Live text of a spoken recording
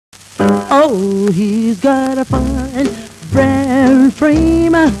Oh, he's got a fine brown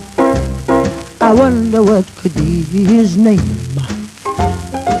frame. I wonder what could be his name.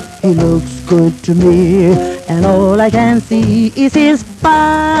 He looks good to me, and all I can see is his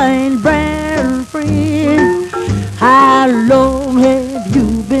fine brown frame. How long have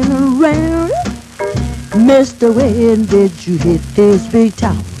you been around, Mister? When did you hit this big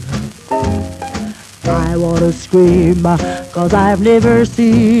town? I wanna scream, 'cause I've never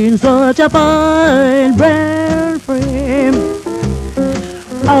seen such a fine brown frame.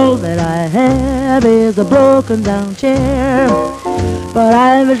 All that I have is a broken down chair, but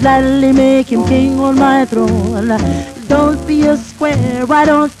I would gladly make him king on my throne. Don't be a square, why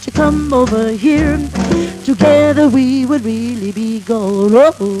don't you come over here? Together we would really be gold.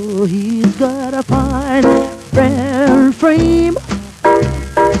 Oh, he's got a fine brown frame.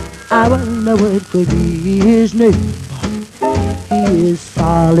 I wonder what could be his name. He is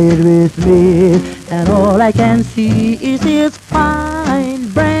solid with me, and all I can see is his fine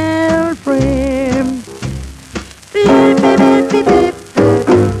brown frame. Beep, beep, beep, beep, beep.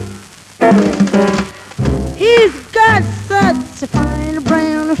 He's got such a fine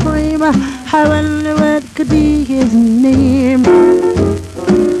brown frame. I wonder what could be his name.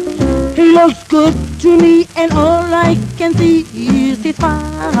 He looks good to me, and all I can see is his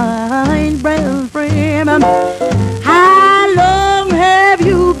fine brown frame. How long have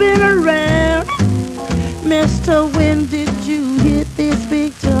you been around, Mister? When did you hit this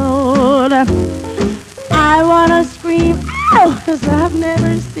big town? I wanna scream, ow, 'cause I've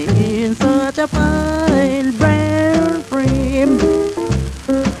never seen such a fine brown frame.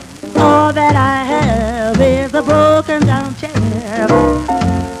 All that I have is a broken down chair,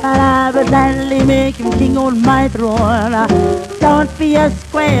 but I would gladly make him king on my throne. Don't be a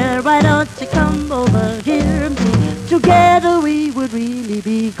square, why don't you come over here? Together we would really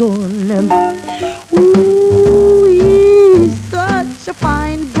be golden. Ooh, he's such a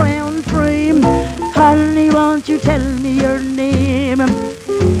fine brown frame. Honey, won't you tell me your name?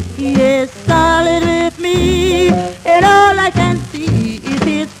 He is solid with me, and all I can see is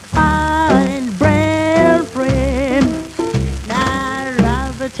his fine brown frame. Now,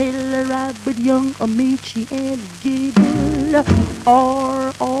 Robert Taylor, Robert Young, Amici, and Gable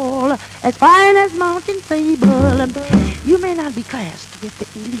are all as fine as Mountain Sable. You may not be classed with the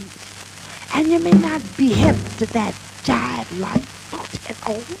elite, and you may not be hip to that jive like and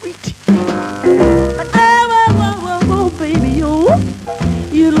all wheat. But oh, baby, oh,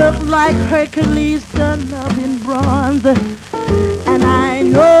 you look like Hercules done up in bronze. And I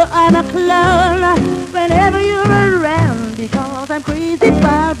know I'm a clown whenever you're around, because I'm crazy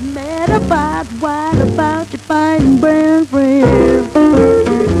about, mad about, wild about your fine brown frame.